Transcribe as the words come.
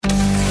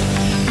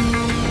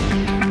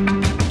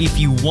If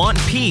you want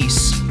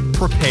peace,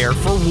 prepare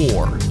for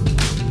war.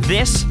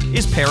 This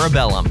is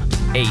Parabellum,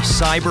 a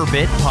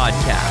Cyberbit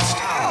podcast.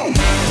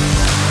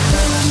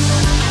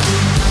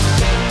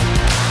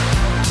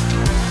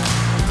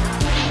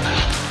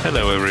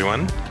 Hello,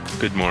 everyone.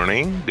 Good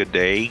morning, good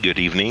day, good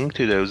evening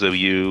to those of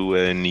you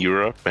in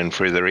Europe and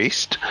further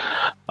east.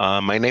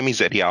 My name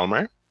is Eddie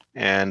Almer,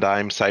 and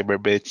I'm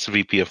Cyberbit's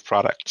VP of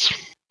Products.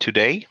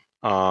 Today,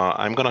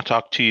 I'm going to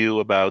talk to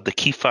you about the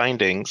key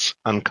findings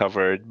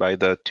uncovered by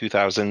the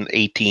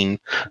 2018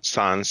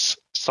 SANS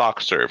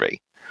SOC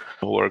survey.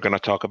 We're going to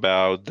talk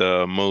about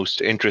the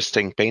most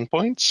interesting pain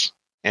points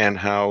and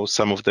how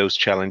some of those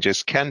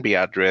challenges can be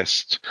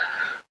addressed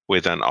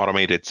with an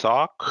automated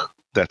SOC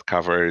that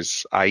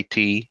covers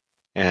IT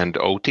and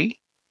OT,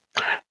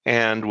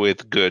 and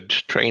with good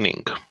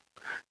training.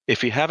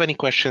 If you have any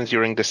questions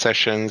during the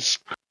sessions,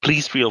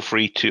 please feel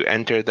free to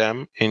enter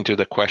them into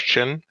the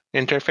question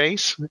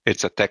interface.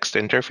 It's a text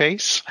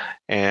interface,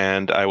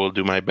 and I will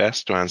do my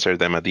best to answer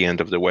them at the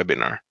end of the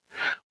webinar.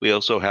 We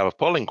also have a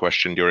polling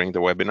question during the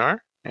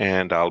webinar,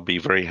 and I'll be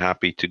very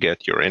happy to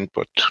get your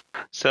input.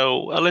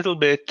 So a little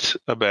bit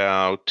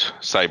about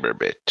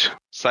Cyberbit.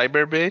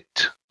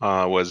 Cyberbit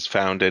was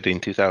founded in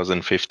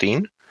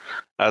 2015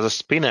 as a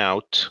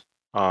spin-out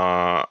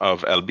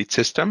of Elbit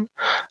System,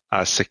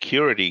 a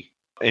security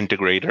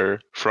integrator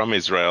from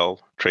Israel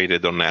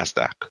traded on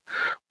NASDAQ.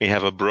 We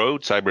have a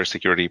broad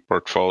cybersecurity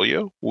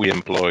portfolio. We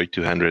employ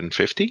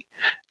 250,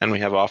 and we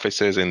have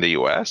offices in the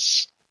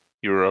US,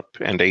 Europe,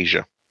 and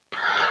Asia.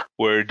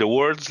 We're the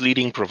world's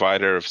leading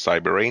provider of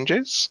cyber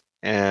ranges,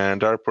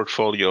 and our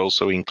portfolio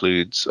also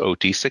includes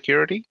OT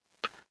security,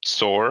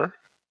 SOAR,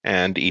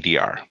 and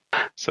EDR.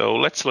 So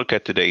let's look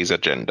at today's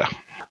agenda.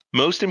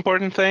 Most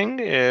important thing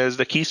is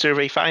the key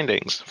survey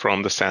findings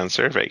from the SANS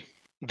survey.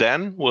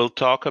 Then we'll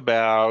talk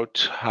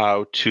about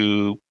how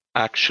to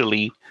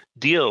actually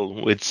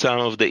deal with some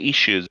of the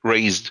issues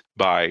raised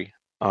by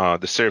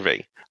the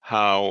survey,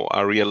 how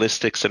a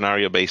realistic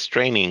scenario-based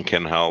training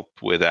can help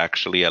with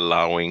actually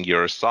allowing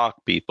your SOC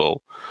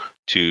people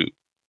to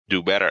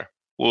do better.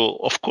 We'll,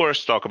 of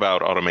course, talk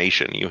about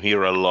automation. You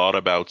hear a lot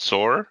about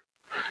SOAR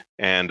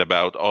and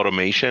about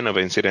automation of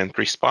incident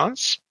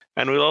response.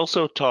 And we'll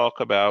also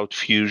talk about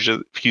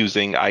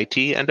fusing IT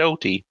and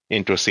OT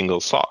into a single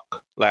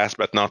SOC. Last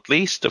but not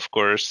least, of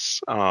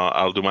course,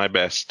 I'll do my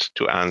best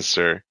to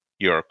answer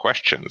your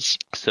questions.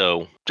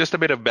 So just a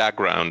bit of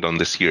background on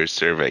this year's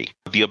survey.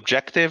 The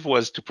objective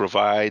was to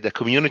provide a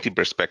community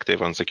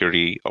perspective on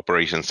security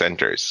operations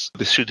centers.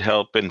 This should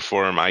help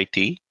inform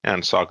IT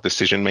and SOC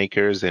decision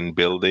makers in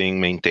building,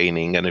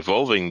 maintaining, and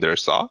evolving their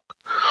SOC,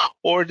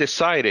 or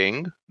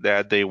deciding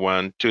that they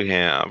want to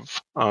have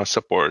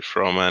support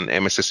from an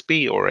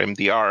MSSP or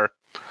MDR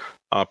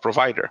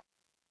provider.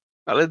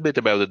 A little bit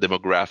about the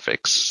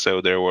demographics.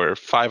 So there were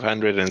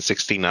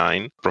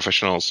 569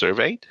 professionals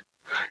surveyed.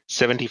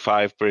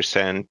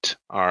 75%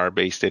 are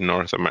based in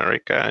North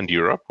America and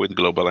Europe with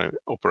global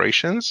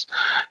operations.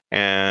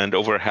 And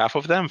over half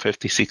of them,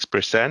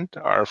 56%,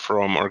 are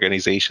from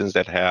organizations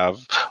that have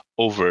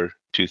over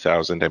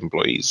 2,000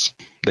 employees.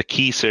 The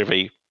key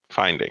survey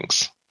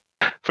findings.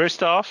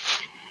 First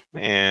off,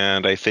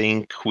 and I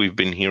think we've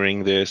been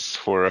hearing this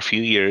for a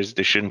few years,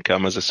 this shouldn't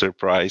come as a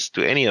surprise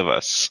to any of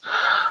us,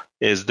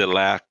 is the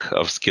lack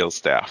of skilled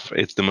staff.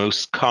 It's the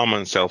most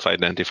common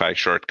self-identified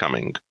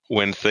shortcoming.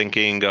 When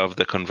thinking of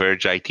the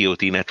converged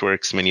IT-OT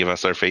networks many of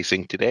us are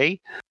facing today,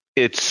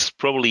 it's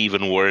probably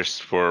even worse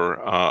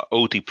for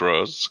OT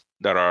pros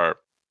that are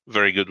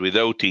very good with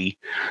OT,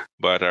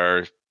 but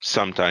are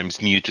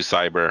sometimes new to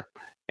cyber.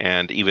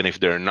 And even if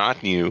they're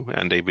not new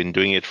and they've been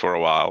doing it for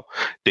a while,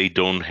 they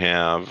don't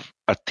have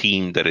a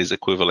team that is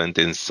equivalent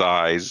in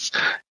size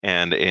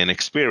and in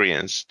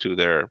experience to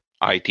their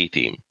IT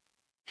team.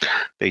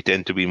 They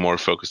tend to be more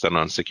focused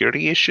on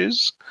security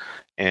issues,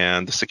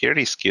 and the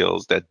security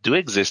skills that do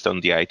exist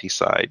on the IT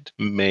side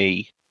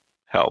may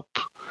help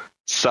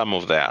some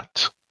of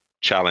that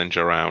challenge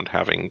around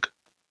having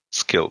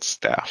skilled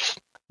staff.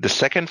 The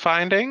second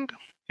finding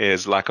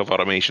is lack of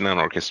automation and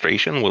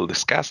orchestration. We'll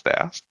discuss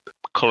that.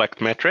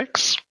 Collect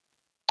metrics,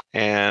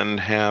 and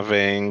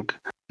having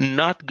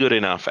not good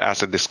enough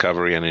asset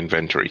discovery and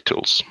inventory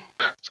tools.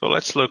 So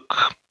let's look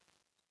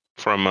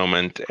for a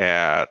moment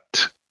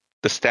at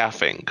the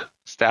staffing.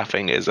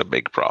 Staffing is a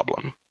big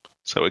problem.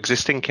 So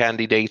existing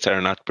candidates are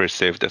not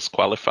perceived as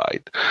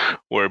qualified.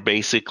 We're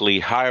basically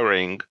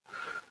hiring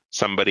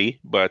somebody,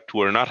 but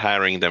we're not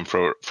hiring them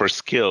for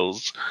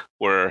skills.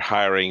 We're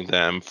hiring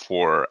them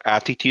for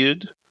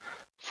attitude,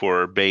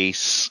 for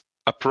base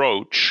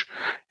approach,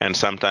 and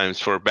sometimes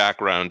for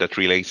background that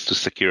relates to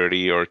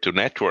security or to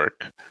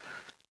network.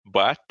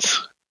 But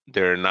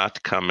they're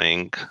not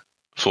coming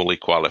fully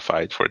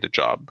qualified for the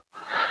job.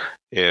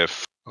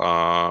 If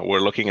we're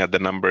looking at the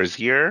numbers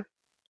here,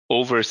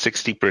 over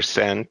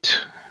 60%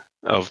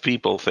 of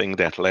people think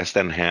that less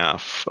than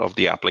half of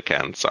the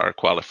applicants are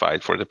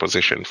qualified for the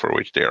position for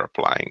which they're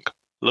applying.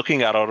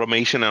 Looking at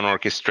automation and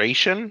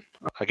orchestration,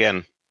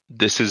 again,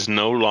 this is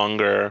no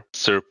longer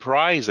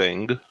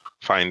surprising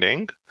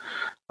finding.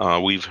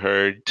 We've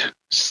heard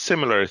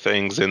similar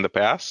things in the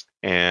past,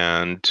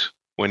 and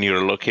when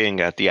you're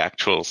looking at the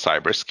actual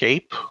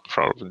Cyberscape,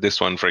 from this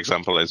one, for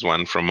example, is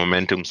one from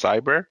Momentum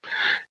Cyber,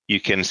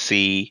 you can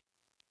see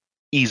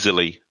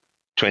easily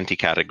 20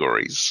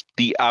 categories.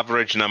 The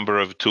average number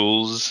of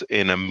tools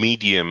in a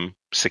medium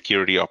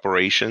security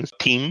operations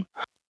team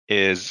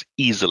is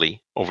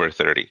easily over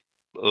 30.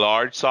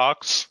 Large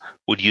SOCs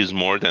would use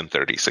more than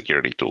 30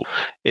 security tools.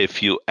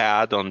 If you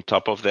add on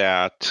top of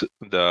that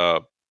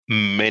the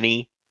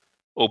many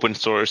open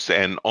source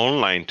and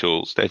online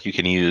tools that you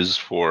can use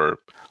for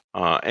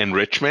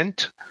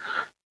enrichment,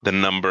 the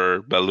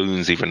number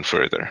balloons even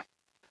further.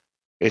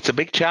 It's a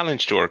big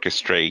challenge to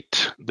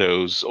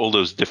orchestrate all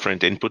those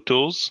different input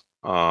tools.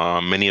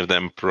 Many of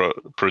them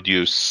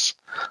produce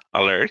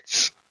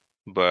alerts,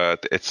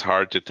 but it's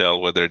hard to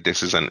tell whether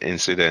this is an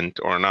incident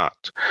or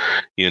not.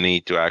 You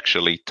need to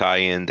actually tie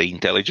in the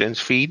intelligence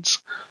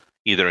feeds,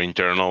 either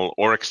internal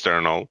or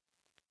external,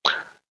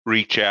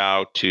 reach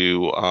out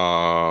to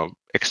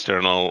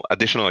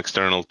additional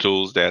external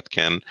tools that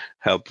can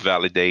help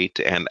validate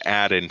and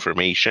add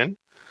information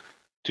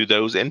to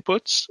those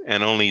inputs,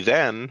 and only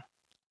then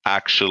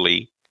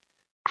actually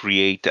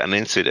create an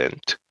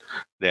incident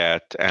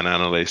that an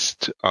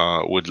analyst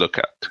would look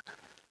at.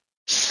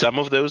 Some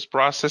of those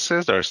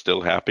processes are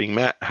still happening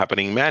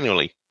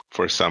manually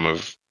for some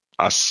of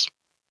us.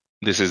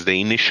 This is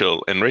the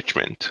initial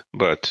enrichment,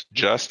 but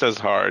just as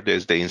hard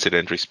as the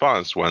incident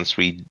response, once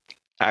we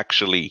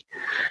actually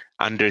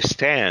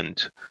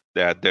understand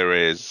that there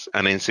is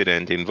an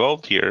incident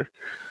involved here,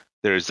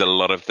 there's a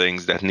lot of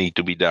things that need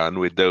to be done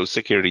with those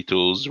security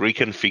tools,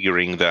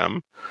 reconfiguring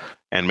them,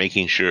 and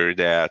making sure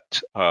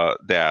that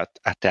that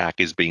attack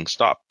is being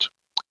stopped.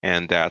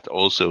 And that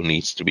also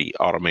needs to be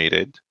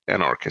automated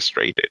and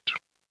orchestrated.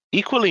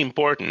 Equally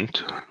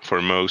important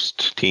for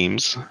most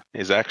teams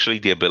is actually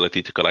the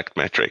ability to collect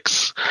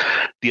metrics.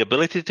 The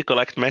ability to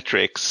collect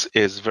metrics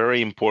is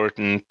very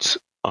important,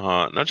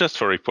 not just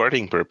for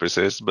reporting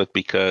purposes, but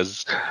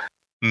because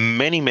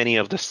many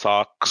of the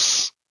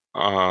SOCs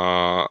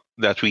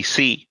that we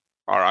see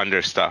are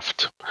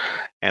understaffed.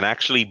 And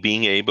actually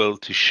being able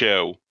to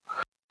show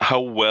how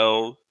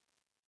well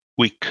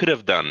we could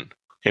have done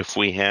if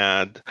we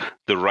had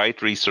the right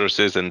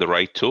resources and the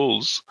right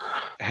tools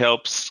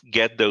helps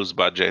get those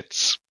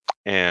budgets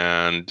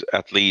and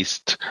at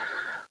least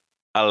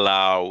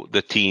allow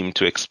the team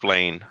to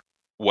explain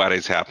what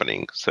is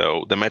happening.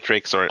 So the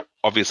metrics are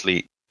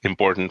obviously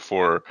important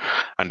for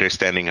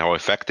understanding how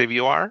effective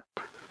you are,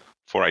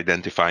 for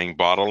identifying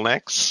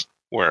bottlenecks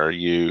where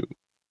you,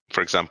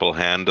 for example,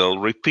 handle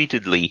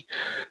repeatedly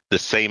the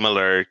same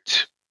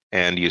alert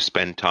and you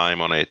spend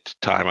time on it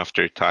time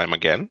after time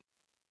again.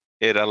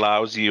 It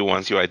allows you,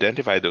 once you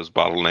identify those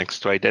bottlenecks,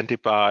 to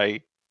identify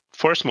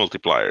force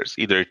multipliers,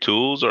 either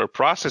tools or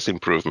process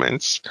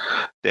improvements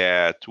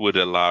that would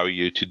allow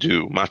you to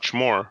do much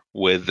more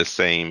with the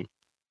same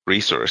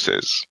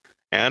resources.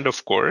 And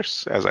of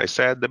course, as I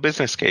said, the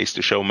business case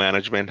to show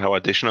management how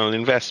additional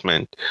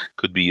investment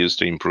could be used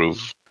to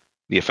improve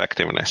the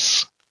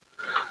effectiveness.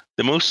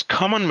 The most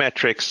common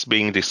metrics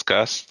being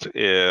discussed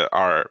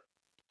are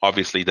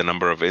obviously the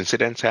number of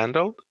incidents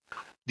handled,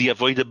 the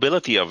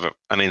avoidability of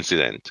an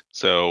incident.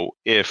 So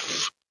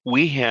if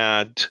we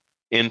had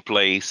in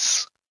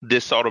place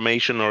this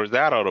automation or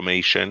that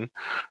automation,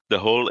 the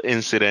whole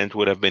incident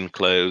would have been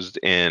closed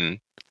in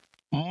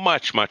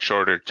much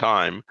shorter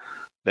time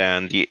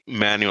than the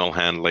manual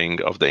handling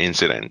of the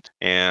incident.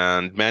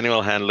 And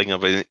manual handling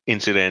of an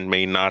incident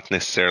may not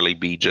necessarily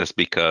be just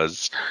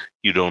because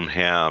you don't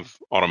have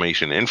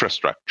automation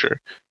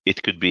infrastructure.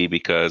 It could be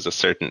because a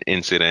certain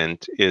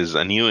incident is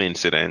a new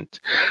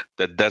incident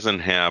that doesn't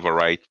have the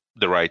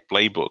right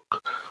playbook,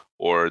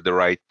 or the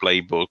right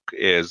playbook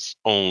is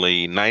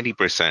only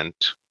 90%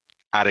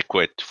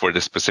 adequate for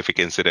the specific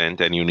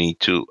incident and you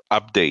need to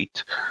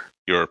update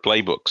your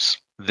playbooks.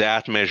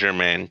 That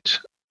measurement,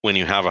 when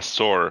you have a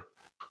SOAR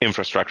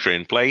infrastructure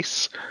in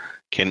place,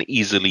 can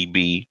easily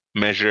be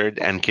measured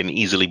and can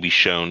easily be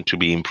shown to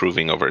be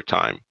improving over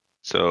time.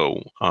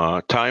 So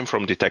time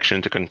from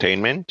detection to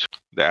containment,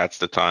 that's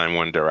the time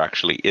when there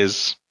actually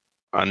is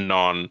a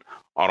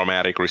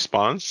non-automatic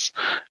response,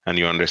 and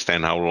you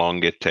understand how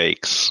long it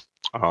takes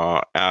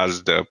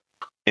as the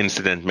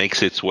incident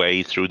makes its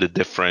way through the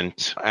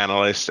different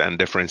analysts and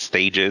different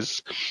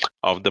stages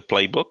of the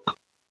playbook.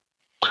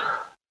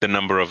 The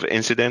number of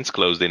incidents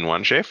closed in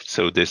one shift.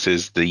 So this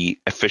is the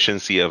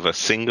efficiency of a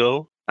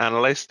single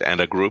analyst and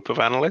a group of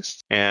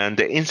analysts. And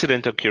the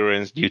incident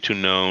occurrence due to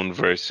known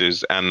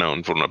versus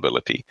unknown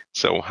vulnerability.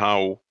 So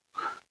how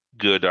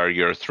good are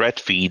your threat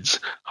feeds?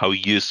 How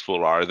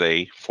useful are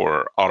they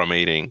for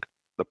automating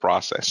the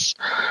process?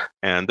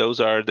 And those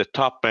are the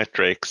top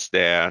metrics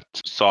that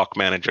SOC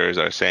managers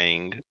are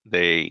saying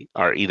they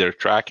are either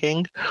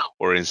tracking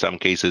or in some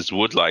cases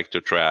would like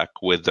to track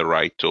with the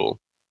right tool.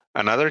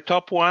 Another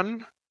top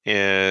one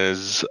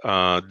is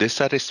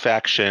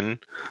dissatisfaction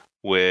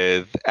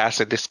with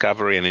asset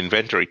discovery and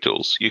inventory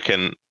tools. You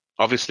can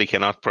obviously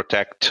cannot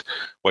protect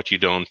what you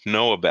don't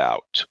know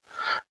about.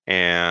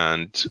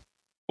 And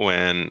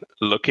when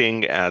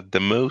looking at the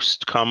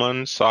most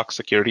common SOC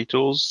security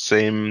tools,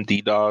 SIEM,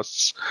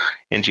 DDoS,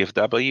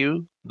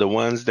 NGFW, the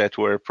ones that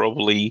were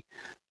probably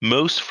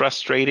most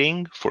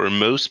frustrating for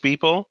most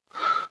people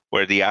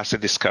were the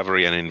asset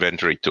discovery and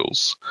inventory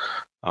tools.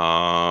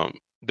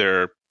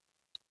 They're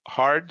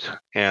hard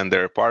and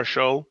they're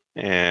partial,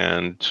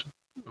 and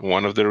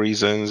one of the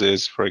reasons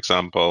is, for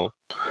example,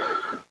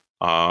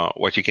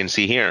 what you can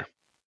see here.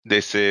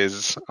 This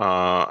is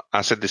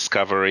asset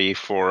discovery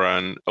for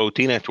an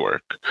OT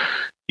network.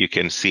 You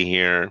can see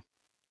here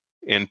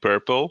in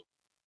purple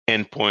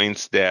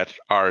endpoints that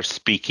are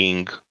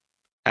speaking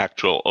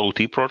actual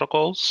OT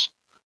protocols,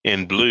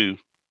 in blue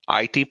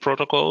IT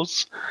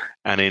protocols,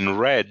 and in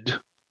red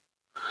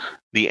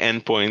the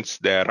endpoints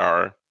that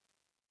are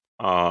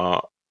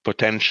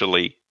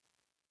potentially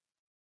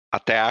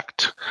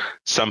attacked.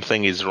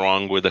 Something is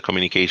wrong with the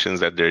communications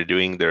that they're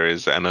doing. There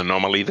is an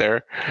anomaly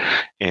there,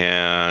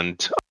 and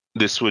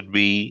this would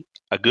be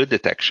a good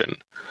detection.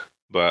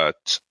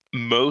 But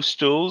most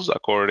tools,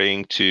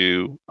 according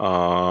to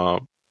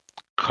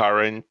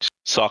current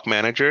SOC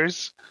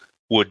managers,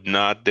 would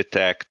not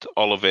detect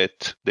all of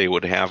it. They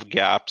would have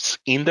gaps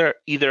in there,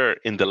 either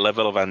in the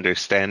level of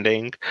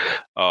understanding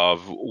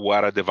of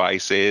what a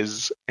device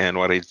is and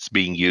what it's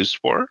being used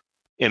for,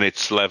 in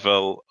its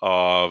level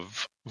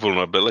of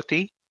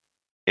vulnerability,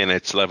 in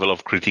its level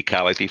of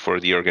criticality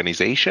for the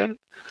organization,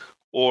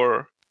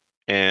 or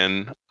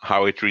in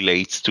how it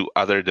relates to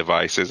other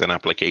devices and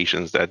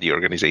applications that the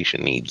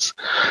organization needs.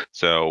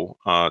 So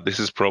this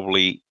is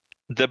probably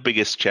the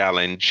biggest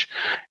challenge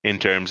in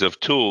terms of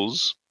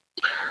tools,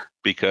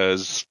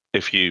 because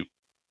if you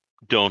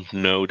don't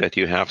know that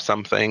you have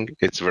something,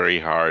 it's very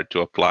hard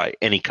to apply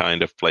any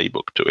kind of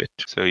playbook to it.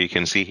 So you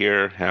can see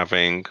here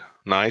having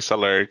nice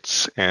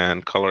alerts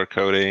and color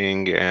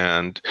coding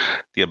and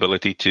the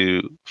ability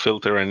to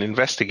filter and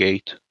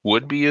investigate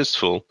would be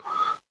useful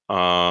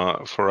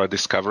for a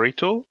discovery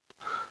tool.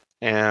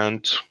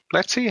 And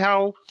let's see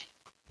how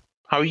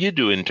you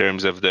do in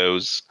terms of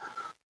those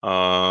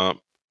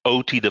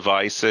OT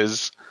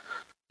devices,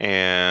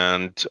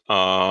 and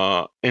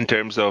in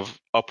terms of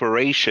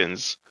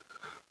operations,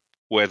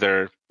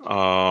 whether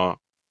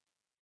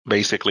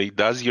basically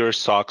does your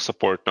SOC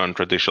support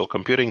non-traditional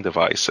computing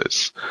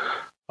devices,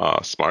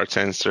 smart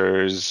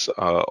sensors,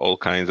 all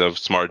kinds of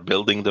smart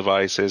building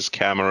devices,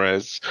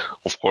 cameras,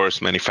 of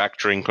course,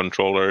 manufacturing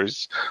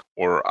controllers,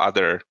 or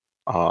other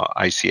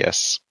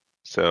ICS.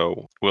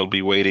 So we'll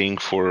be waiting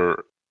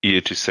for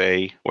you to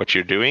say what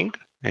you're doing.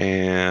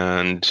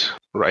 And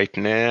right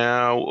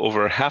now,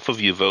 over half of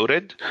you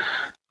voted.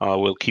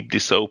 We'll keep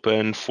this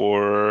open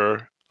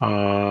for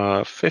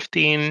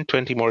 15,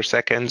 20 more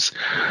seconds.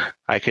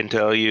 I can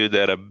tell you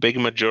that a big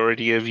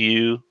majority of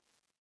you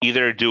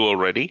either do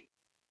already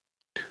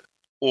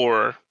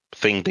or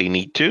think they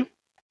need to.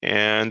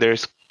 And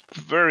there's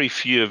very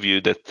few of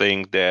you that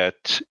think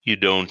that you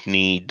don't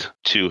need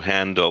to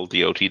handle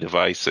the OT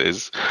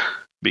devices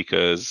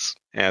because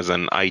as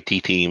an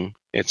IT team,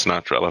 it's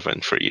not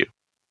relevant for you.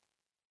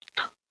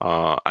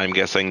 I'm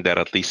guessing that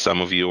at least some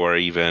of you are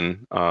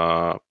even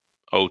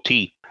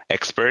OT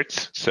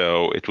experts,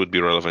 so it would be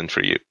relevant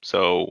for you.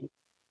 So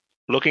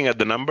looking at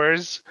the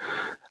numbers,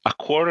 a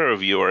quarter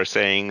of you are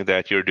saying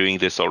that you're doing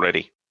this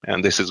already,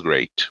 and this is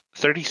great.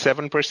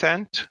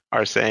 37%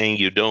 are saying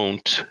you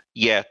don't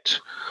yet,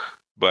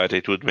 but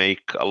it would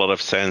make a lot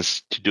of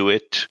sense to do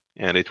it,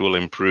 and it will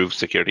improve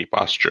security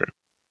posture.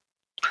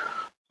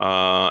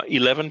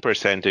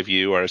 11% of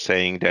you are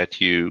saying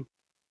that you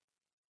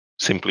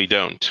simply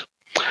don't.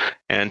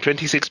 And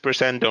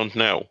 26% don't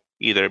know,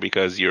 either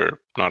because you're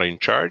not in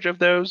charge of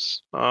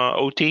those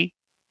OT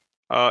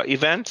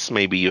events.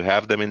 Maybe you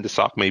have them in the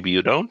SOC, maybe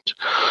you don't.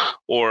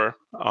 Or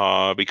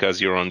because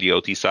you're on the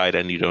OT side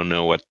and you don't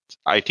know what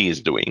IT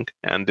is doing.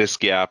 And this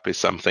gap is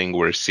something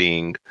we're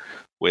seeing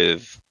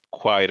with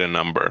quite a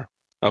number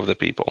of the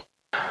people.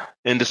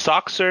 In the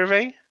SOC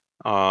survey,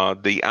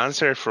 the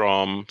answer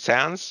from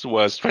SANS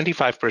was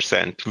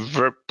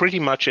 25%, pretty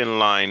much in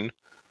line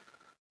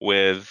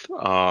with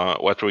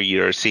what we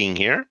are seeing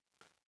here.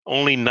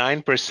 Only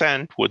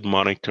 9% would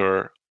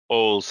monitor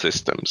all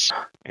systems.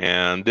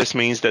 And this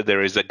means that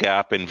there is a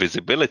gap in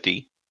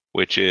visibility,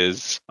 which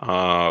is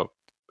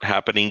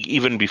happening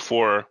even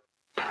before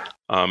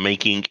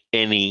making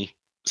any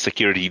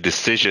security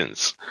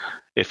decisions.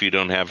 If you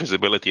don't have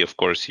visibility, of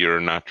course, you're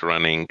not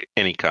running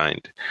any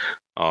kind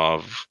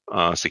of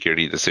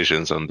security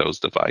decisions on those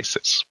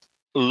devices.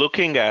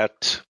 Looking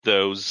at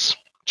those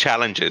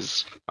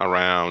challenges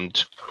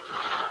around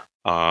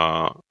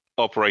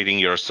operating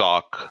your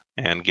SOC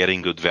and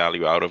getting good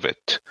value out of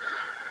it.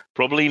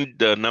 Probably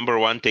the number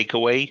one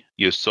takeaway,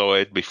 you saw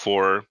it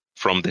before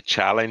from the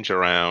challenge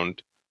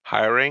around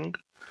hiring,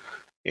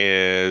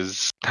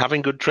 is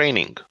having good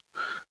training.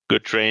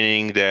 Good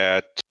training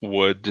that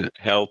would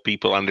help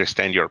people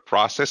understand your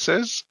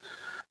processes,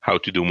 how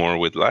to do more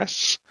with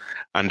less,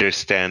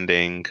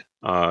 understanding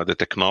the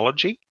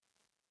technology,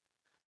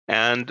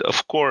 and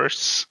of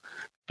course,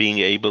 being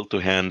able to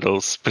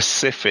handle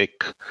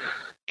specific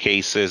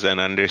cases and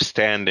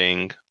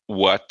understanding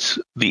what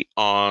the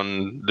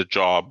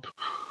on-the-job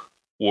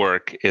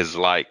work is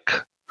like,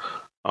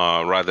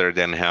 rather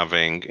than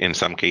having, in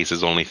some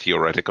cases, only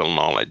theoretical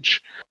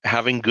knowledge.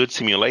 Having good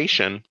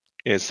simulation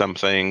is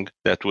something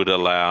that would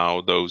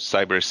allow those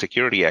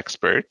cybersecurity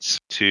experts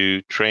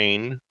to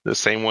train the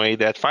same way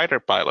that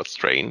fighter pilots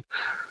train,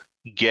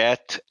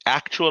 get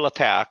actual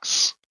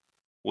attacks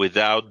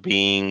without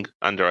being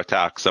under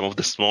attack. Some of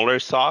the smaller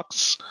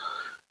SOCs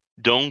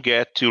don't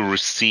get to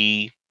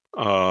see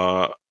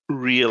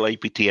real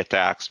APT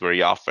attacks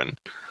very often.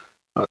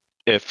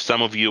 If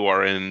some of you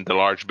are in the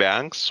large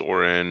banks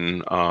or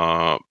in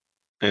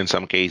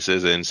some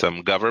cases in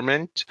some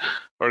government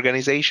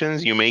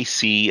organizations, you may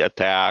see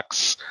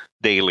attacks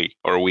daily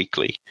or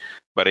weekly.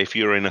 But if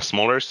you're in a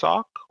smaller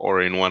SOC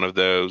or in one of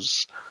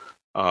those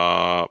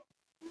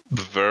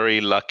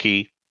very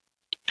lucky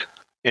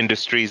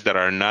industries that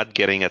are not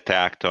getting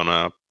attacked on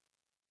a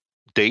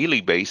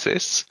daily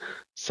basis,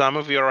 some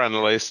of your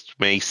analysts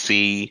may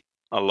see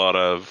a lot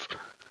of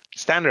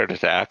standard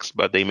attacks,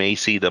 but they may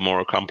see the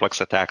more complex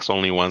attacks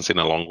only once in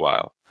a long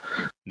while.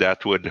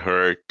 That would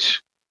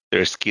hurt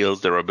their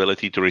skills, their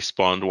ability to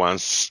respond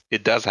once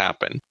it does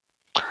happen.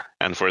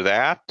 And for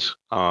that,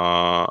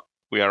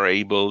 we are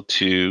able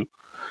to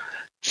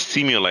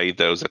simulate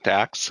those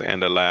attacks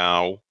and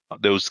allow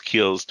those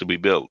skills to be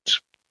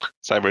built.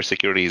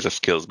 Cybersecurity is a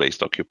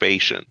skills-based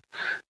occupation.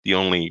 The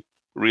only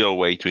real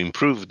way to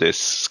improve this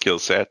skill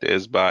set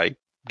is by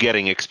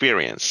getting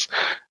experience.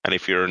 And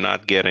if you're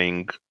not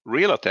getting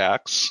real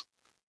attacks,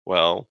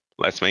 well,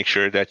 let's make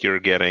sure that you're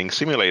getting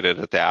simulated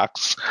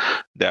attacks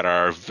that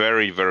are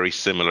very, very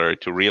similar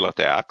to real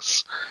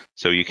attacks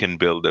so you can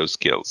build those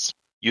skills.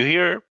 You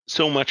hear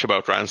so much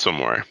about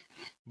ransomware,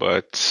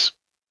 but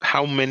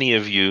how many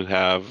of you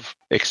have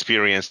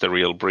experienced a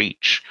real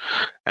breach,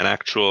 an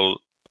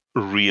actual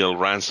real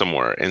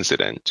ransomware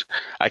incident?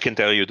 I can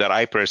tell you that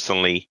I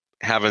personally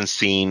haven't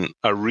seen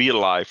a real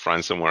life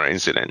ransomware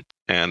incident,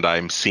 and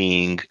I'm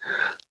seeing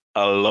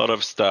a lot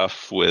of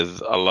stuff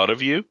with a lot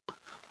of you.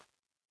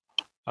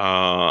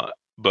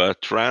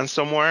 But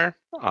ransomware,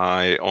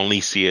 I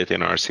only see it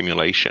in our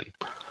simulation.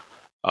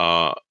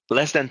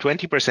 Less than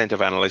 20%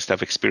 of analysts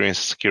have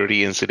experienced a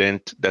security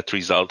incident that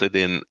resulted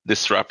in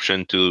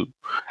disruption to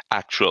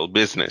actual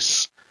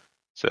business.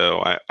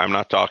 So I'm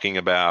not talking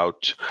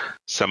about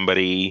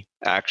somebody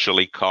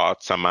actually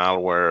caught some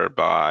malware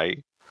by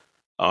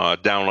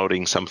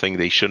downloading something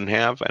they shouldn't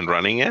have and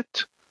running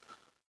it,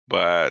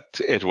 but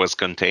it was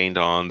contained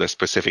on the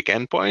specific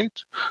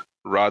endpoint.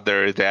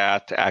 Rather,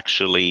 that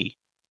actually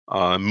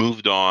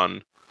moved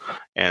on,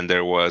 and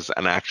there was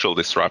an actual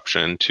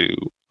disruption to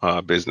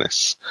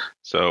business.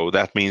 So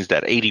that means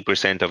that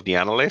 80% of the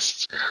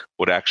analysts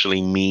would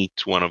actually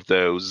meet one of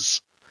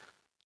those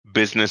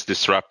business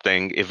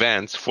disrupting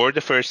events for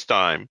the first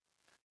time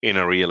in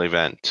a real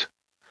event.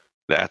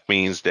 That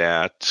means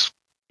that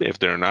if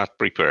they're not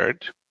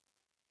prepared,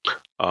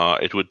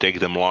 it would take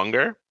them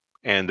longer,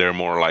 and they're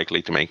more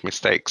likely to make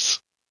mistakes.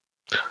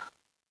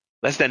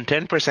 Less than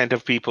 10%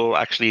 of people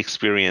actually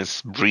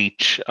experience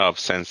breach of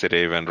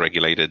sensitive and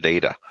regulated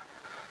data.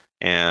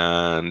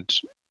 And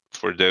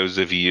for those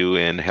of you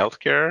in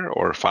healthcare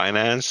or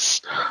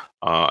finance,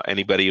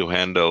 anybody who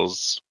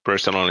handles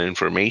personal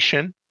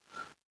information,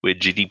 with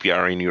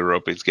GDPR in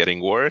Europe, it's getting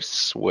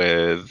worse.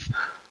 With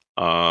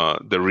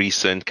the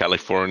recent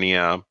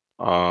California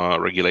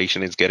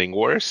regulation, it's getting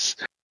worse.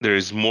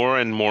 There's more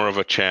and more of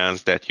a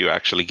chance that you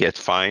actually get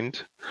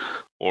fined,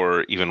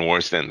 or even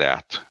worse than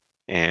that.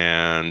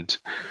 And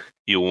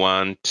you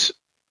want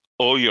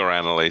all your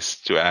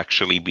analysts to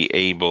actually be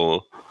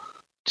able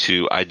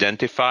to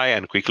identify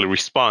and quickly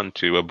respond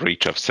to a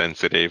breach of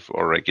sensitive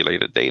or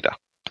regulated data.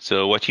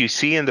 So what you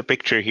see in the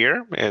picture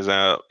here is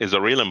a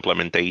real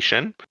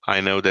implementation. I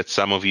know that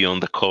some of you on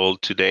the call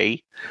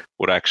today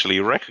would actually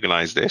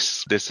recognize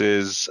this. This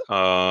is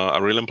a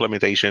real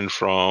implementation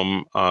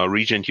from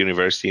Regent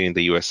University in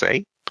the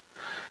USA.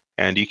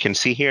 And you can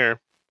see here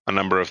a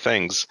number of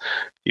things.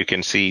 You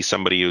can see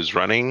somebody who's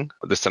running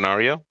the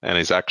scenario and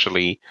is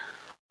actually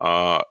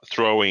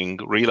throwing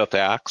real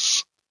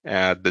attacks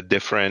at the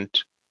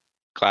different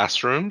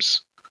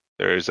classrooms.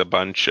 There's a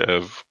bunch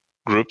of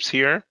groups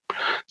here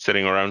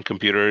sitting around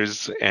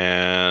computers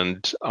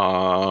and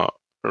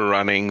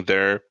running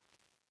their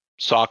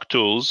SOC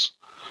tools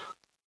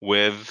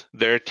with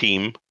their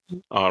team,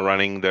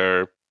 running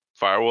their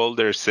firewall,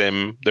 their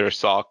SIEM, their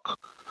SOC,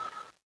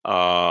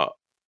 all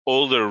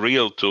the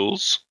real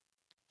tools,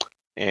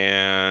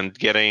 and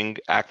getting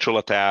actual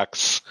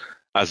attacks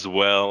as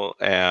well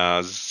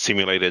as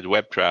simulated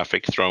web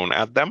traffic thrown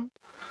at them.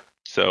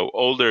 So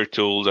all their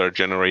tools are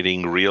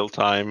generating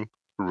real-time,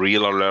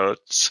 real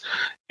alerts,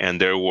 and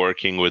they're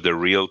working with the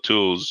real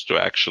tools to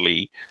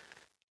actually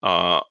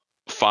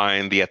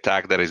find the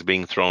attack that is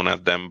being thrown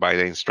at them by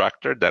the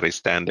instructor that is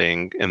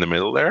standing in the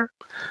middle there.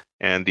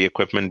 And the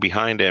equipment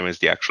behind them is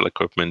the actual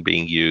equipment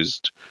being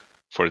used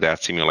for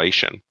that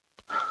simulation.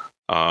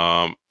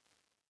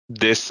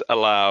 This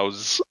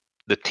allows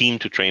the team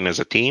to train as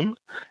a team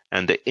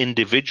and the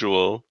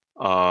individual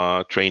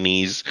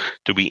trainees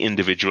to be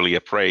individually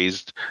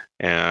appraised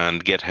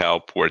and get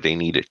help where they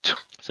need it.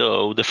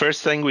 So the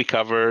first thing we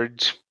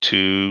covered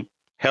to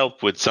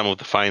help with some of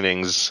the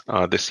findings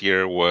this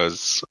year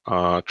was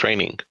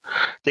training.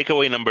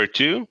 Takeaway number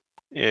 2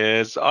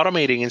 is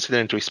automating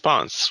incident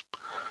response.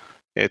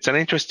 It's an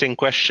interesting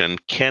question.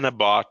 Can a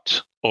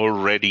bot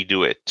already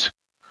do it?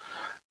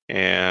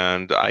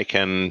 And I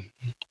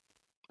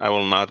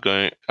will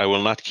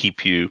not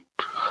keep you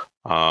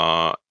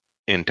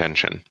in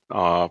tension.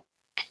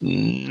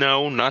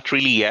 No, not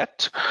really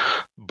yet,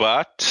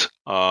 but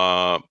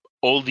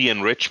all the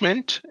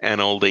enrichment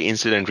and all the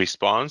incident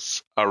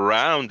response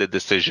around the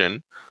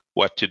decision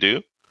what to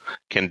do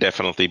can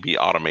definitely be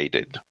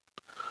automated.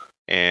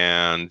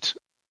 And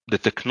the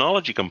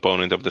technology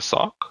component of the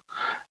SOC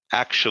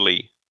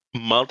actually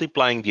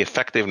multiplying the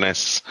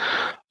effectiveness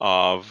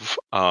of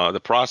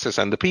the process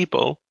and the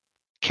people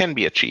can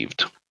be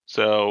achieved.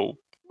 So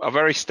a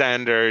very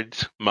standard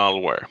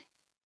malware.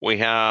 We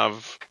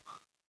have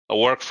a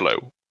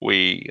workflow.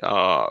 We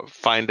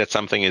find that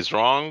something is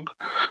wrong.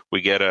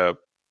 We get a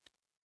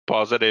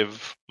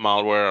positive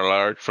malware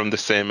alert from the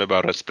SIEM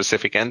about a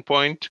specific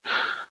endpoint.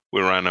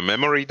 We run a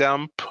memory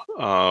dump.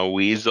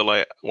 We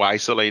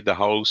isolate the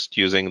host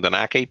using the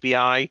NAC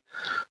API.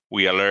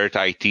 We alert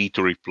IT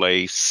to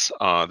replace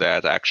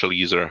that actual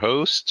user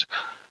host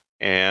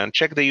and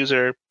check the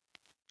user,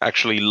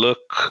 actually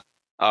look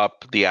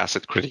up the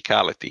asset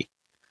criticality.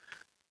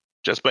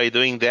 Just by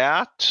doing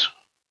that,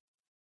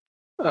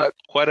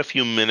 quite a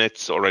few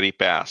minutes already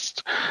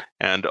passed.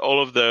 And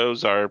all of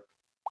those are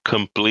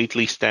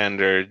completely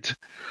standard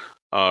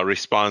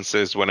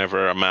responses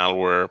whenever a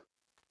malware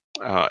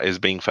is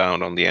being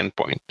found on the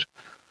endpoint.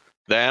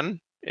 Then,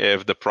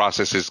 if the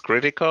process is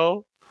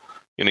critical,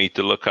 you need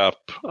to look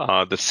up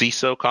the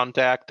CISO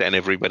contact and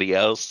everybody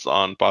else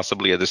on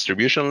possibly a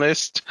distribution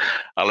list,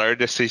 alert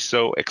the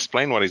CISO,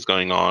 explain what is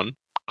going on,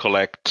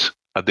 collect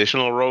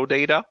additional raw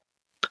data,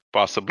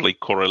 possibly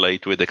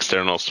correlate with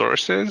external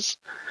sources,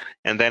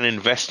 and then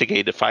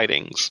investigate the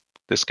findings.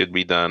 This could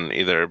be done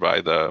either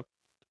by the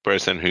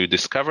person who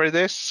discovered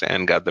this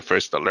and got the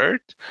first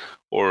alert,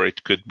 or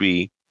it could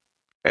be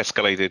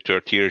escalated to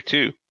a tier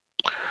 2.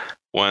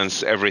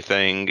 Once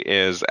everything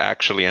is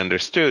actually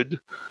understood,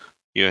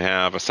 you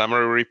have a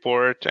summary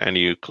report and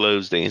you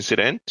close the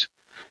incident.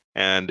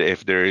 And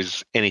if there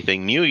is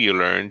anything new you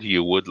learned,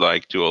 you would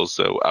like to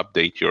also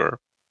update your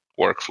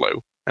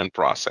workflow and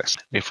process.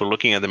 If we're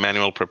looking at the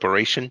manual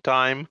preparation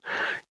time,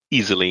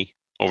 easily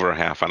over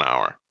half an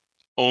hour.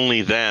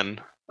 Only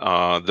then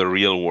the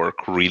real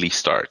work really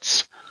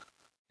starts.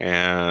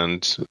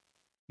 And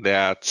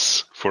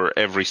that's for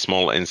every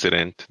small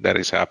incident that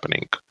is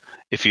happening.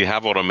 If you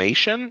have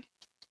automation,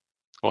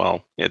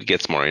 well, it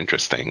gets more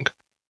interesting.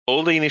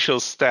 All the initial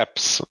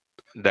steps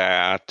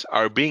that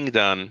are being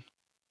done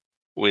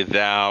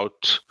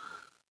without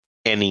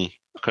any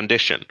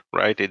condition,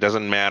 right? It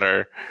doesn't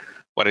matter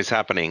what is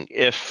happening.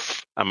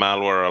 If a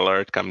malware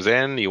alert comes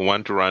in, you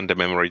want to run the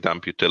memory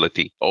dump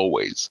utility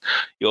always.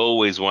 You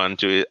always want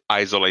to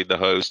isolate the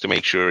host to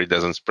make sure it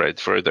doesn't spread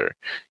further.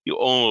 You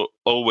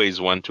always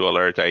want to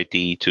alert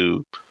IT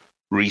to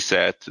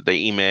reset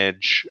the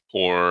image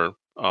or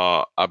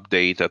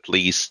update at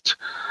least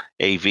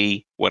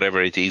AV,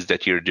 whatever it is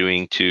that you're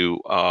doing to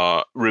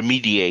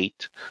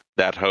remediate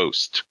that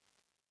host.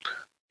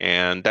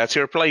 And that's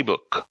your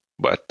playbook,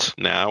 but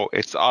now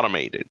it's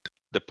automated.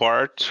 The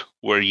part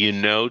where you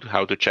know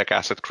how to check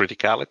asset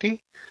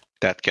criticality,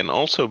 that can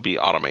also be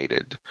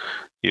automated.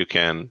 You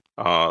can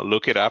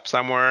look it up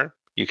somewhere.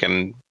 You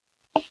can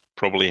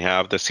probably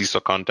have the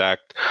CISO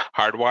contact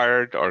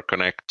hardwired or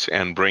connect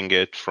and bring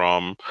it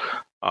from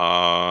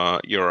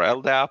your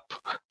LDAP,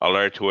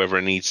 alert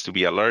whoever needs to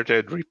be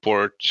alerted,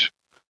 report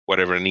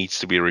whatever needs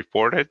to be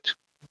reported.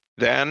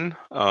 Then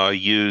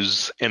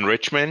use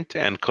enrichment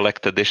and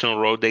collect additional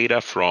raw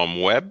data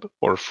from web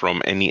or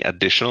from any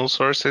additional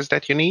sources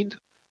that you need.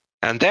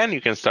 And then you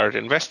can start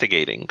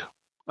investigating.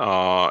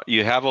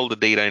 You have all the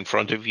data in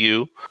front of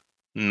you,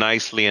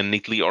 nicely and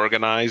neatly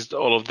organized.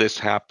 All of this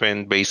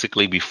happened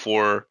basically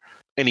before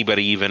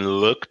anybody even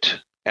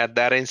looked at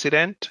that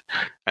incident,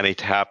 and it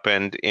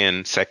happened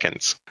in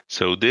seconds.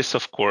 So this,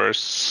 of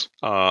course,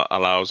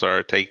 allows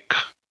our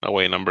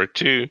takeaway number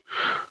 2,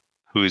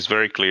 who is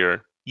very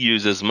clear.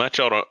 Use as much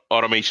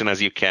automation as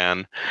you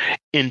can,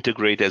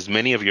 integrate as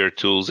many of your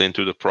tools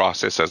into the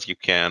process as you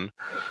can,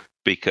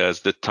 because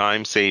the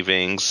time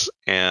savings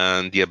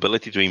and the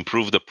ability to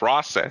improve the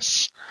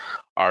process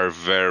are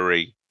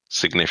very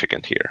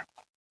significant here.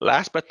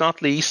 Last but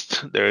not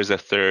least, there is a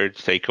third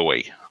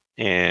takeaway,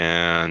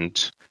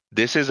 and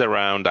this is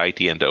around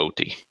IT and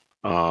OT.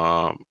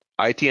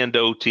 IT and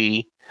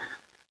OT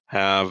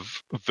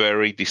have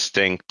very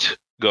distinct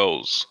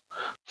goals.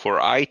 For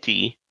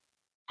IT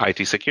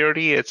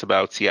security, it's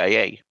about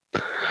CIA.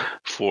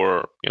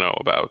 For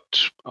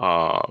about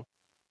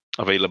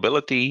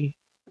availability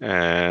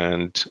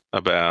and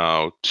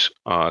about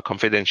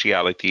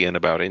confidentiality and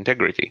about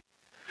integrity.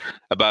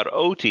 About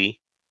OT,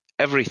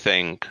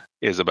 everything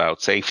is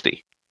about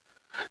safety.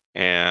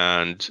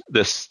 And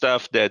the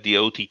stuff that the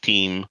OT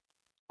team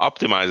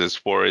optimizes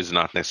for is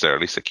not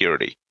necessarily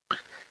security.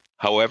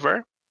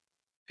 However,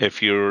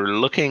 if you're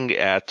looking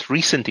at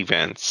recent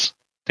events,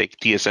 take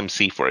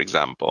TSMC, for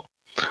example,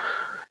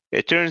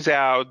 it turns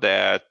out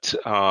that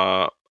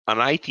an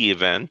IT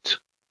event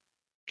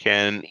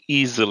can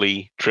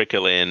easily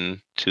trickle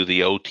in to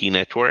the OT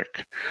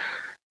network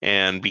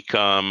and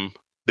become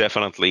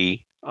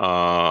definitely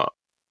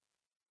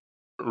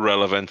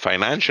relevant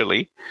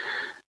financially,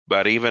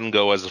 but even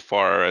go as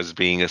far as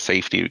being a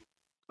safety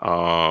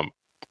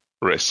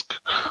risk.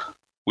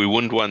 We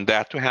wouldn't want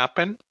that to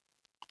happen.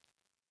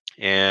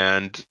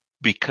 And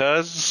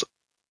because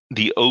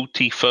the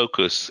OT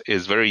focus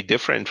is very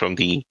different from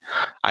the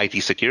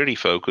IT security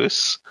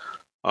focus,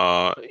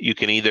 you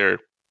can either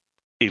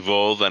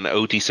evolve an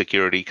OT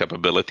security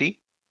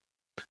capability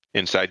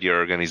inside your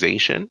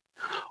organization,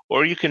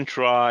 or you can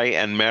try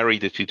and marry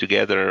the two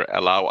together,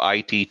 allow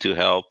IT to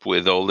help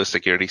with all the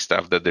security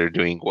stuff that they're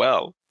doing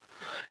well,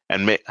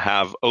 and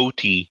have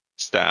OT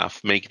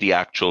staff make the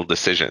actual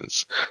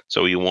decisions.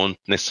 So you won't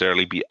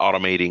necessarily be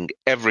automating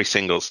every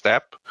single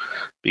step,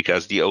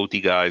 because the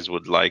OT guys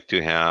would like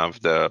to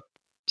have the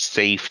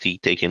safety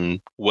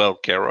taken well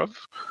care of.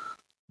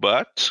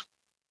 But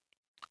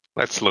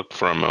let's look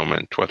for a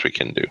moment what we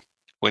can do.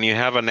 When you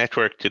have a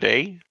network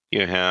today,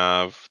 you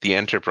have the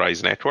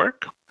enterprise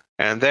network,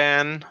 and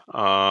then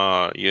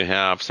you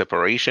have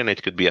separation.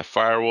 It could be a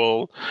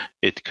firewall.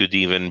 It could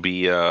even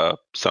be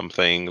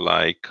something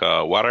like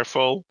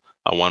waterfall,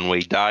 a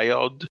one-way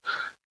diode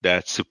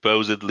that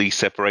supposedly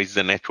separates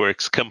the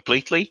networks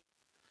completely.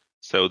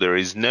 So there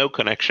is no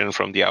connection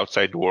from the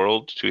outside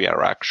world to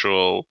your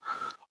actual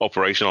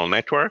operational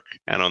network.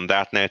 And on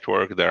that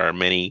network, there are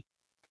many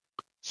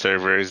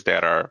servers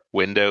that are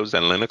Windows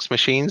and Linux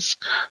machines,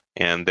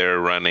 and they're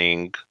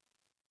running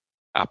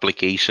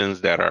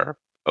applications that are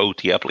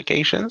OT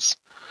applications.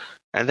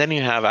 And then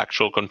you have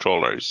actual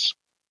controllers,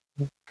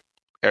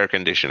 air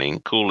conditioning,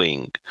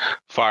 cooling,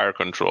 fire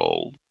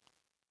control,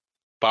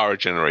 power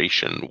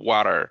generation,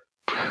 water,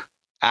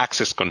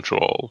 access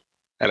control,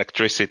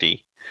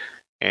 electricity.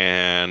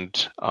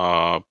 And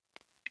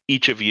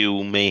each of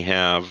you may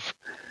have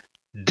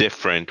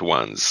different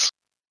ones.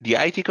 The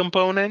IT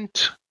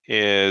component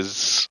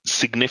is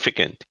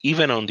significant,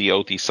 even on the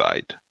OT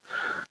side.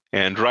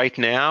 And right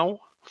now,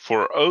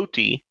 for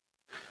OT,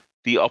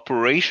 the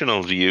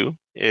operational view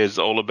is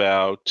all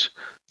about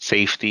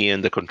safety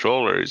and the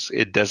controllers.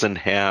 It doesn't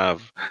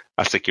have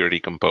a security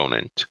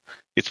component.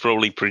 It's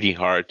probably pretty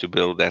hard to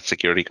build that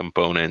security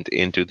component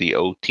into the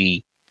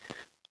OT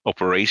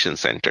operation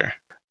center.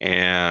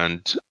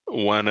 And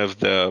one of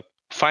the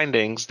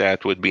findings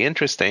that would be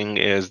interesting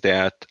is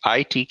that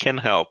IT can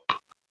help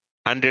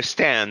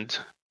understand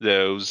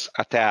those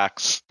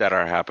attacks that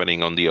are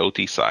happening on the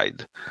OT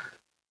side.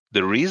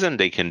 The reason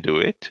they can do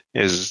it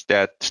is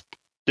that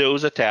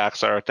those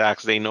attacks are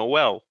attacks they know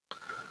well.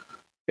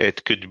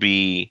 It could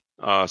be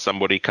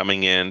somebody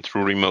coming in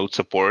through remote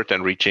support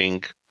and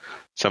reaching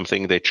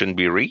something that shouldn't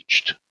be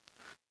reached.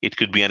 It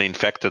could be an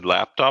infected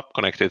laptop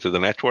connected to the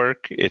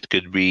network. It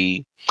could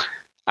be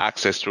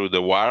access through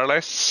the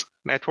wireless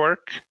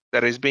network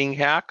that is being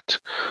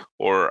hacked,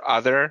 or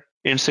other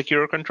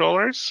insecure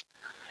controllers.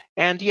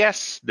 And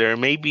yes, there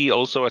may be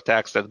also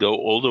attacks that go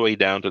all the way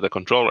down to the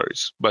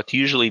controllers, but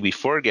usually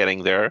before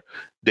getting there,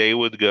 they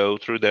would go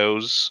through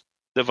those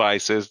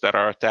devices that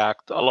are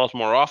attacked a lot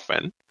more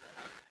often,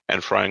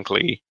 and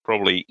frankly,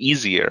 probably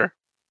easier,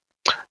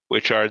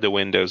 which are the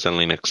Windows and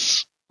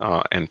Linux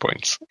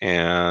endpoints.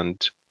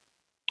 And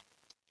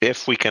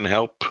if we can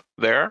help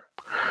there,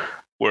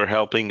 we're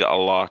helping a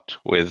lot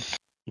with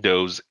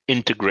those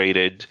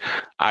integrated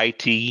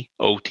IT,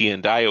 OT,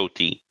 and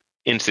IoT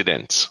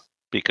incidents,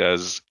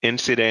 because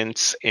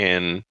incidents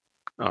in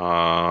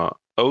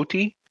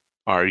OT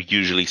are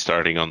usually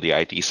starting on the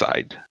IT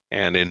side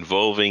and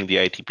involving the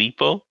IT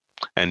people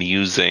and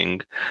using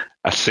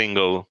a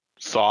single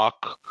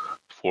SOC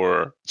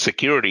for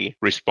security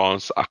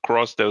response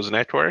across those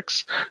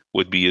networks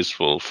would be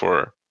useful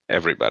for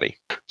everybody.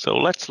 So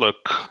let's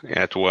look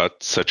at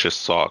what such a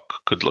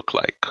SOC could look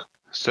like.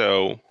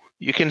 So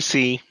you can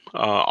see,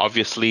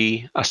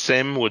 obviously, a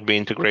SIEM would be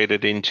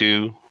integrated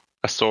into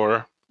a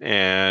SOAR,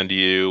 and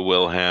you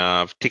will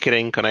have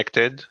ticketing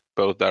connected,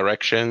 both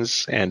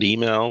directions and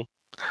email,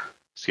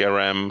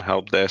 CRM,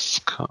 help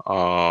desk,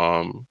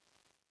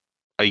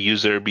 a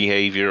user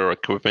behavior or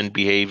equipment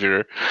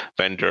behavior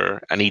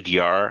vendor, an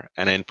EDR,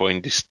 an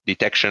endpoint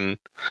detection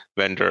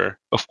vendor,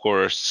 of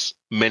course,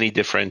 many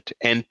different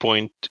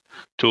endpoint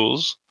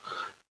tools,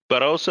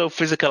 but also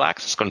physical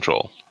access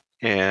control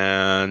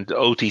and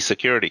OT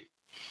security.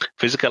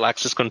 Physical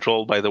access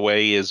control, by the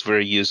way, is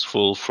very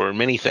useful for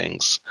many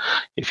things.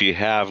 If you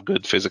have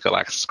good physical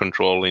access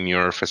control in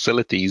your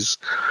facilities,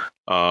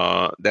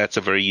 that's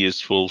a very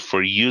useful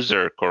for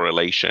user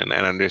correlation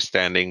and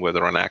understanding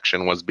whether an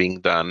action was being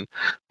done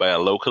by a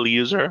local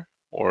user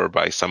or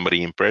by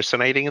somebody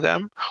impersonating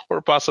them,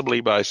 or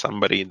possibly by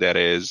somebody that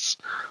is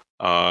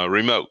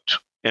remote.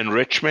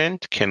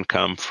 Enrichment can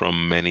come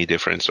from many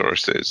different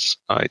sources.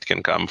 It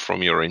can come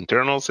from your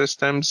internal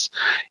systems.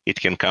 It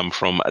can come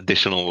from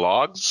additional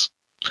logs.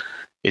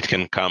 It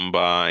can come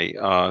by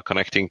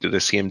connecting to the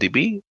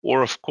CMDB,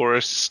 or of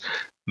course,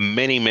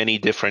 many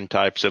different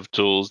types of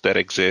tools that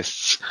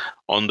exists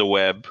on the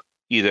web,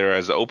 either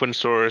as open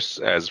source,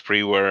 as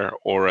freeware,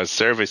 or as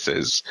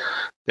services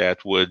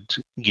that would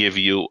give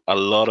you a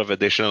lot of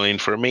additional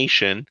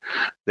information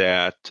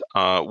that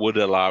would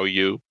allow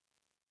you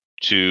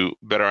to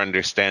better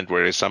understand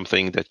whether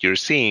something that you're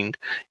seeing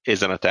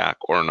is an attack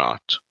or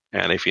not.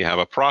 And if you have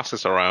a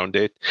process around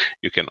it,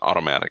 you can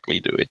automatically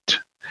do it.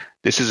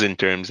 This is in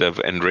terms of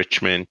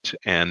enrichment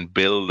and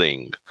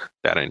building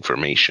that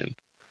information.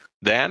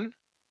 Then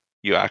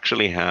you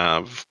actually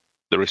have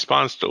the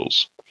response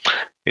tools.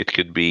 It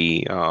could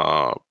be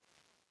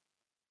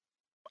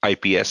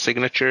IPS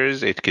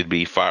signatures, it could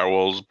be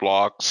firewalls,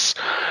 blocks,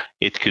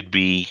 it could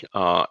be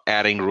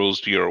adding rules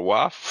to your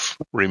WAF,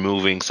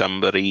 removing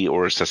somebody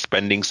or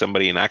suspending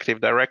somebody in Active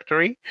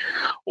Directory,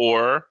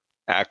 or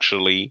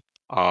actually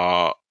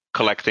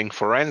collecting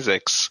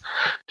forensics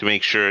to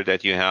make sure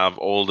that you have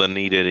all the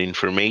needed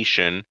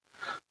information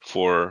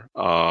for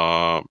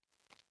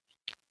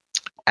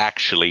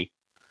actually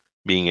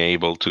being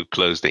able to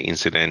close the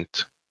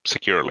incident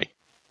securely.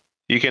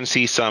 You can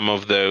see some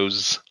of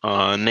those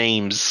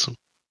names.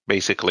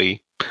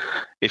 Basically,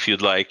 if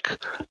you'd like,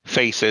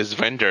 faces,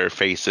 vendor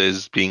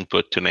faces being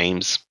put to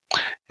names,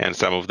 and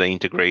some of the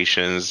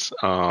integrations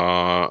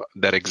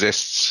that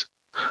exists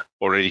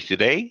already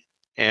today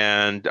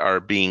and are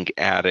being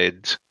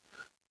added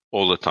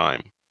all the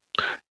time.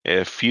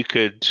 If you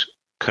could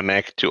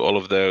connect to all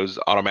of those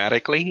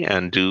automatically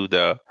and do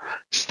the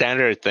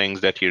standard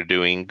things that you're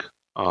doing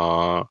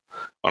on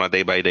a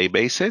day-by-day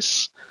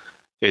basis,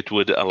 it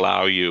would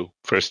allow you,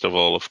 first of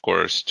all, of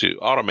course, to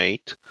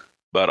automate,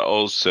 but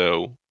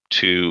also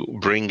to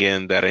bring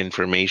in that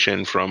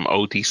information from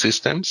OT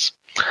systems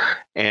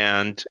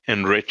and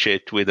enrich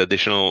it with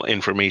additional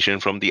information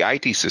from the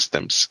IT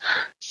systems.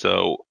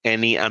 So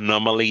any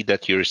anomaly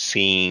that you're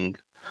seeing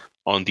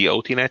on the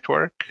OT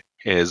network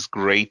is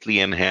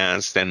greatly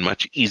enhanced and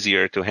much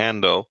easier to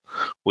handle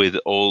with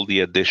all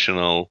the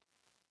additional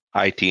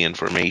IT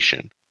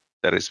information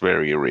that is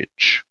very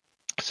rich.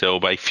 So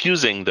by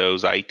fusing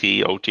those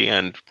IT, OT,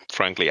 and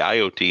frankly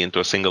IoT into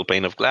a single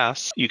pane of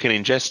glass, you can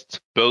ingest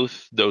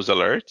both those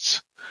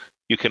alerts.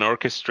 You can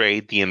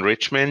orchestrate the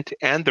enrichment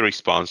and the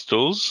response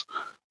tools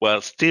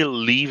while still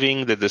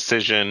leaving the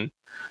decision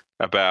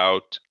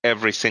about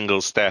every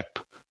single step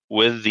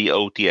with the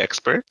OT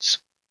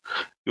experts.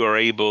 You are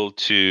able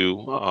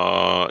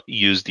to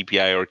use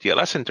DPI or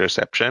TLS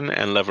interception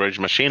and leverage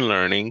machine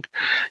learning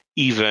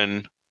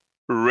even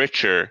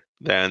richer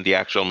than the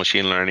actual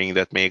machine learning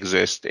that may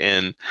exist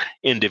in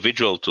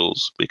individual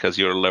tools, because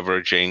you're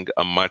leveraging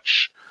a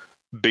much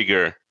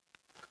bigger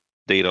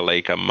data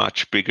lake, a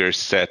much bigger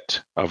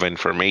set of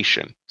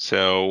information.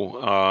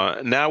 So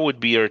now would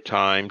be your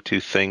time to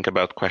think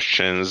about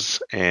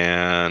questions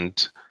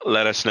and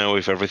let us know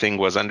if everything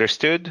was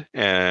understood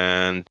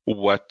and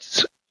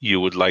what you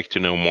would like to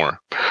know more.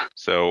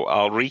 So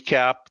I'll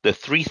recap the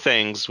 3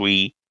 things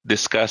we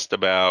discussed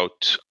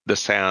about the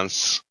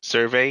SANS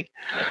survey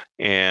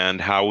and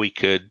how we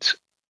could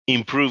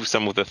improve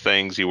some of the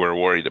things you were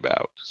worried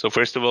about. So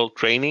first of all,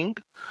 training.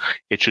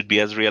 It should be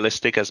as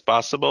realistic as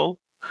possible,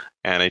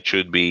 and it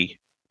should be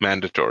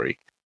mandatory.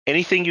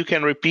 Anything you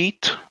can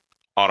repeat,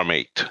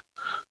 automate.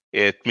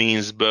 It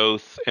means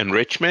both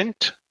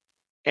enrichment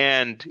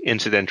and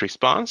incident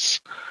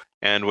response.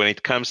 And when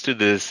it comes to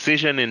the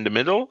decision in the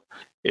middle,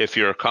 if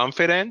you're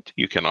confident,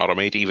 you can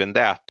automate even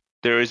that.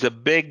 There is a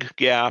big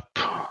gap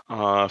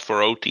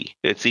for OT.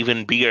 It's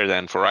even bigger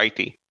than for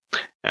IT.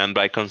 And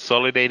by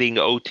consolidating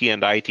OT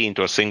and IT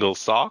into a single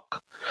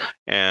SOC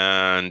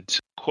and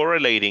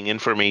correlating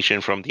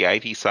information from the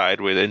IT side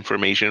with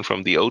information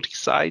from the OT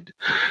side,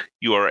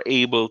 you are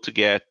able to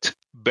get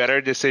better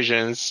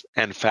decisions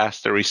and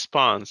faster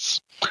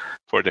response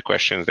for the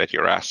questions that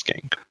you're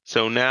asking.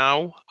 So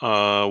now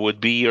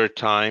would be your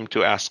time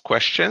to ask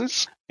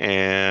questions.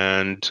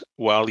 And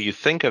while you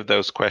think of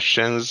those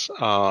questions,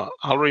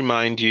 I'll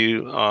remind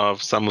you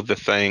of some of the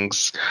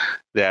things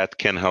that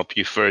can help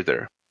you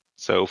further.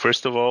 So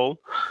first of all,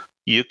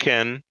 you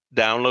can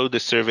download the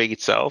survey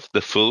itself,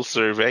 the full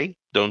survey.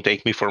 Don't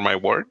take me for my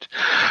word,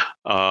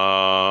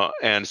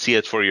 and see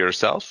it for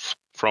yourself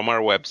from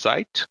our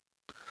website.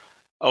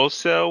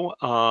 Also,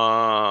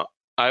 I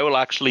will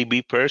actually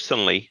be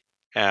personally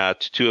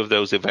at 2 of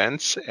those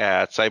events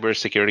at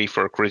Cybersecurity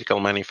for Critical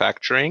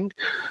Manufacturing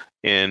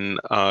in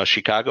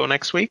Chicago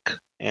next week,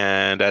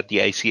 and at the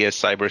ICS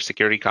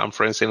Cybersecurity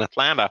Conference in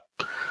Atlanta,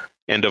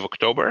 end of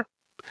October.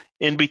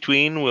 In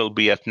between, we'll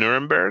be at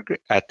Nuremberg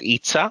at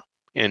ITSA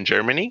in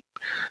Germany,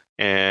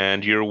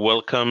 and you're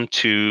welcome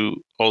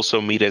to also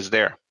meet us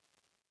there.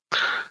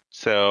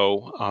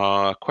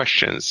 So,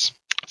 questions.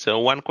 So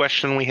one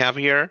question we have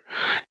here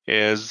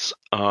is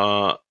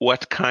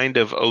what kind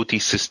of OT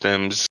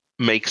systems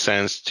make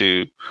sense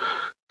to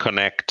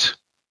connect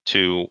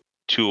to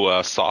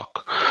a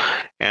SOC?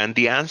 And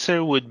the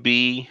answer would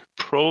be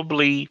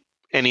probably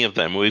any of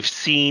them. We've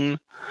seen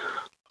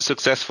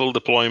successful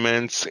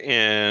deployments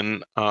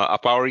in a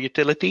power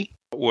utility.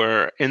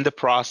 We're in the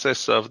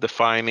process of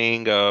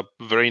defining a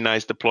very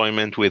nice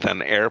deployment with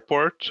an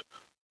airport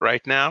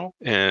right now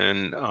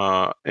in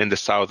the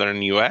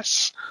southern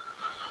U.S.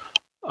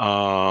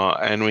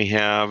 And we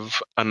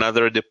have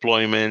another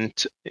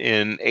deployment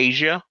in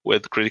Asia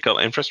with critical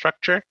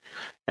infrastructure,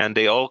 and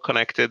they all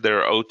connected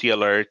their OT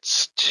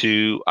alerts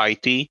to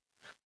IT,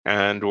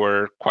 and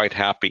we're quite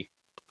happy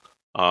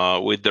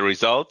with the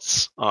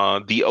results.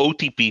 The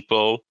OT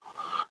people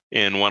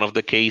in one of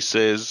the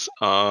cases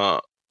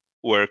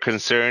were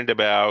concerned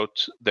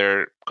about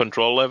their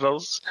control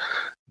levels.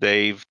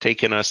 They've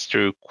taken us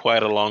through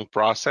quite a long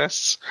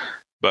process,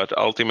 but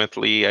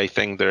ultimately, I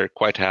think they're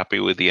quite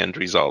happy with the end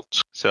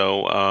result.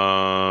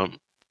 So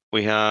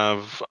we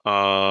have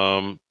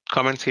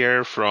comments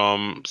here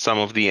from some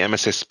of the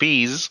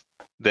MSSPs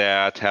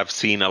that have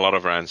seen a lot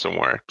of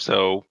ransomware.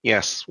 So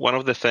yes, one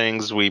of the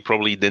things we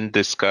probably didn't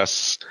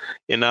discuss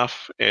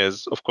enough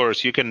is, of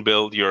course, you can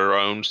build your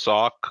own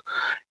SOC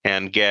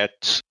and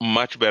get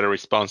much better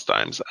response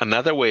times.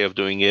 Another way of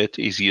doing it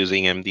is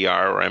using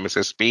MDR or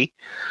MSSP.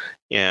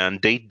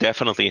 And they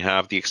definitely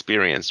have the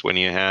experience. When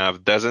you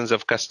have dozens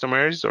of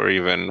customers or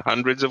even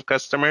hundreds of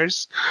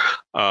customers,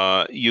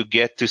 you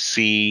get to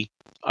see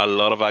a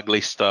lot of ugly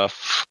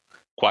stuff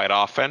quite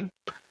often,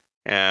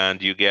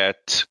 and you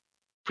get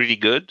pretty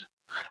good.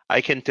 I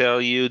can tell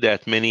you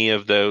that many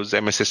of those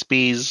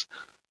MSSPs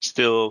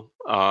still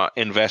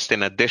invest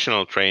in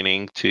additional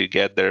training to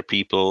get their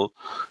people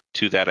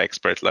to that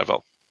expert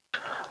level.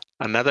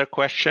 Another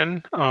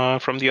question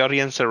from the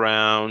audience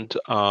around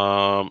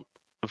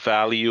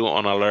value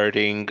on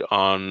alerting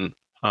on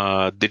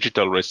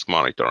digital risk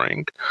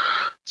monitoring.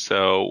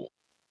 So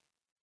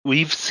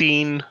we've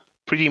seen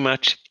pretty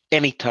much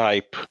any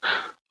type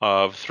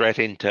of threat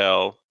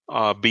intel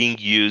being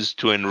used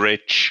to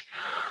enrich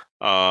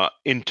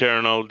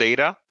internal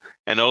data,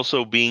 and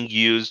also being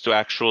used to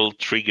actually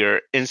trigger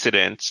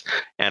incidents.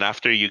 And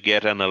after you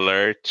get an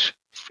alert,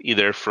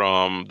 either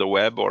from the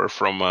web or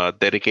from a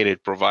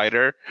dedicated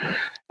provider,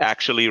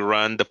 actually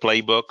run the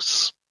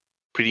playbooks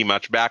pretty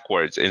much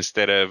backwards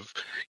instead of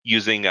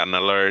using an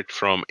alert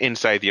from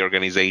inside the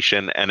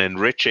organization and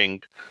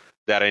enriching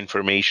that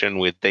information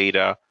with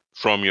data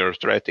from your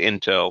threat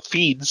intel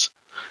feeds.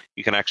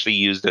 You can actually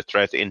use the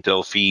threat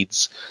intel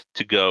feeds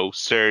to go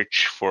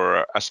search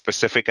for a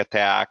specific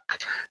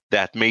attack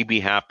that may be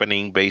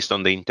happening based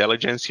on the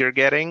intelligence you're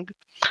getting,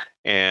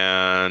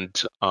 and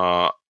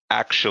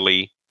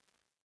actually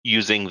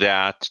using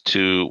that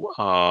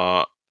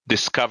to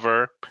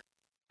discover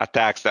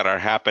attacks that are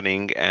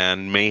happening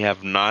and may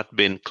have not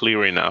been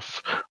clear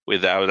enough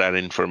without that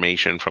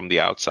information from the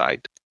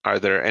outside. Are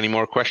there any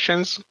more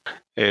questions?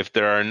 If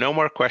there are no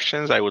more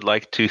questions, I would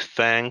like to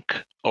thank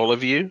all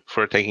of you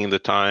for taking the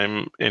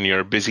time in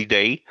your busy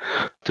day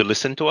to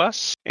listen to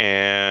us.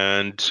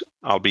 And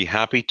I'll be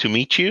happy to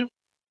meet you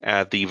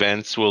at the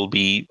events we'll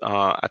be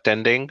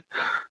attending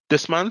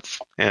this month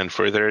and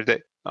further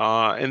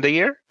in the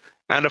year.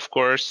 And of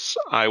course,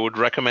 I would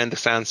recommend the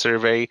SANS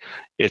survey.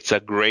 It's a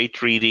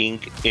great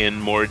reading in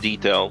more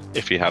detail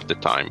if you have the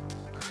time.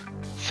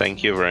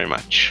 Thank you very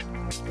much.